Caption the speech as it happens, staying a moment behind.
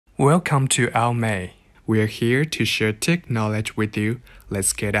Welcome to AOMEI. We are here to share tech knowledge with you.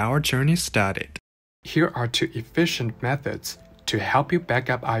 Let's get our journey started. Here are two efficient methods to help you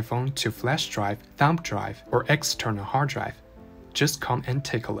back up iPhone to flash drive, thumb drive, or external hard drive. Just come and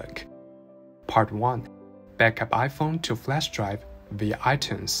take a look. Part 1. Backup iPhone to flash drive via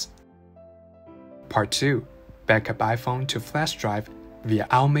iTunes. Part 2. Backup iPhone to flash drive via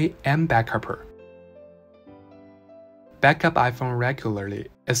AOMEI MBackupper. Backup iPhone regularly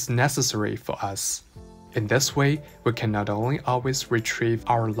is necessary for us. In this way, we can not only always retrieve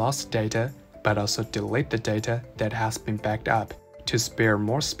our lost data, but also delete the data that has been backed up to spare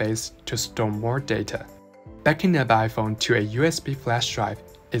more space to store more data. Backing up iPhone to a USB flash drive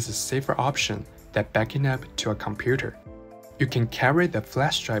is a safer option than backing up to a computer. You can carry the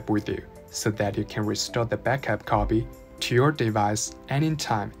flash drive with you so that you can restore the backup copy to your device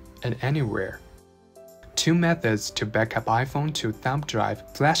anytime and anywhere. Two methods to back up iPhone to thumb drive,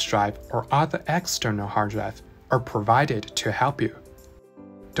 flash drive, or other external hard drive are provided to help you.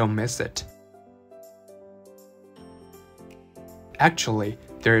 Don't miss it. Actually,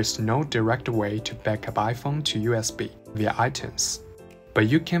 there is no direct way to back up iPhone to USB via iTunes, but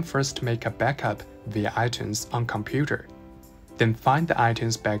you can first make a backup via iTunes on computer. Then find the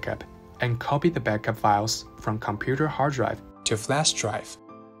iTunes backup and copy the backup files from computer hard drive to flash drive.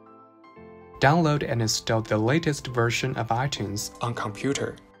 Download and install the latest version of iTunes on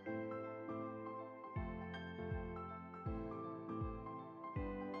computer.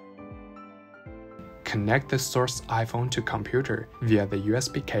 Connect the source iPhone to computer via the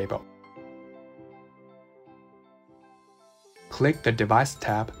USB cable. Click the Device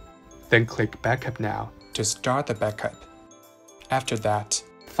tab, then click Backup Now to start the backup. After that,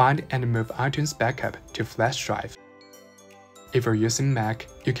 find and move iTunes backup to flash drive. If you're using Mac,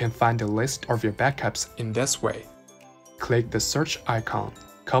 you can find the list of your backups in this way. Click the search icon,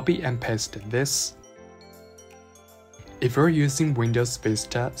 copy and paste this. If you're using Windows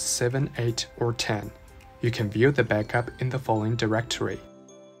Vista 7, 8, or 10, you can view the backup in the following directory.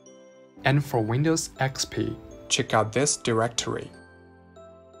 And for Windows XP, check out this directory.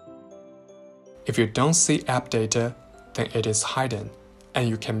 If you don't see app data, then it is hidden, and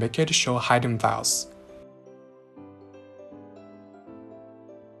you can make it show hidden files.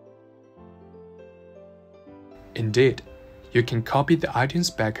 Indeed, you can copy the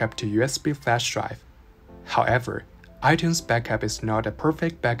iTunes backup to USB flash drive. However, iTunes backup is not a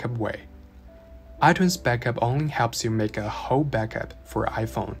perfect backup way. iTunes backup only helps you make a whole backup for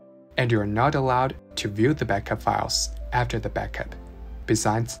iPhone, and you are not allowed to view the backup files after the backup.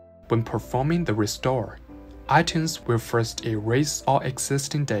 Besides, when performing the restore, iTunes will first erase all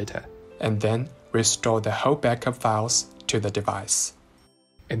existing data and then restore the whole backup files to the device.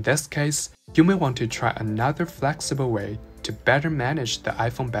 In this case, you may want to try another flexible way to better manage the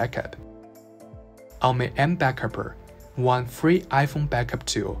iPhone backup. AOMEI MBackupper, one free iPhone backup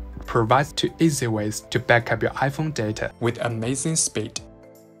tool, provides two easy ways to back up your iPhone data with amazing speed.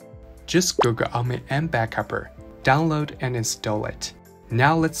 Just Google AOMEI MBackupper, download and install it.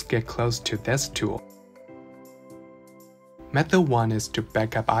 Now let's get close to this tool. Method 1 is to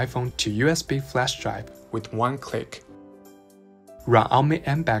back up iPhone to USB flash drive with one click. Run AOMEI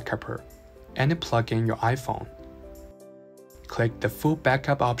MBackupper and plug in your iPhone. Click the Full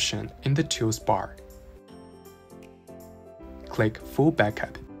Backup option in the Tools bar. Click Full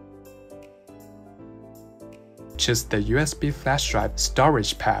Backup. Choose the USB flash drive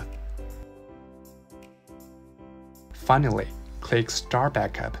storage path. Finally, click Start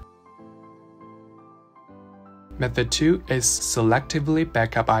Backup. Method 2 is selectively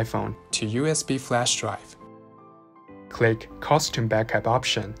backup iPhone to USB flash drive. Click Custom Backup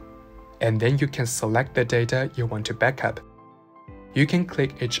option, and then you can select the data you want to backup. You can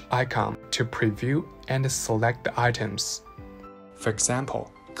click each icon to preview and select the items. For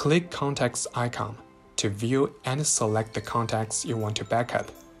example, click Contacts icon to view and select the contacts you want to backup.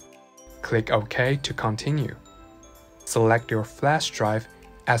 Click OK to continue. Select your flash drive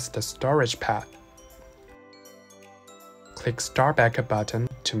as the storage path. Click Start Backup button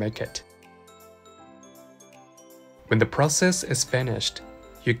to make it. When the process is finished,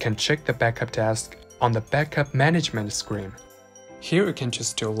 you can check the backup task on the Backup Management screen. Here you can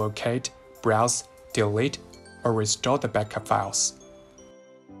choose to locate, browse, delete, or restore the backup files.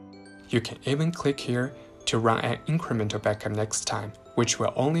 You can even click here to run an incremental backup next time, which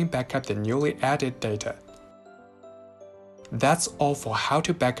will only back up the newly added data. That's all for how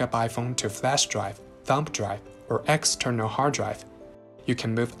to back up iPhone to flash drive, thumb drive, or external hard drive. You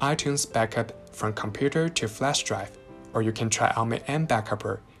can move iTunes backup from computer to flash drive, or you can try AOMEI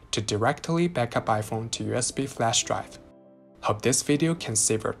MBackupper to directly back up iPhone to USB flash drive. Hope this video can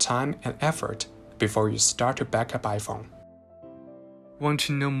save your time and effort before you start to backup iPhone. Want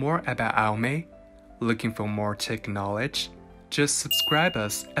to know more about AOMEI? Looking for more tech knowledge? Just subscribe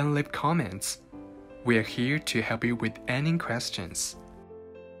us and leave comments. We are here to help you with any questions.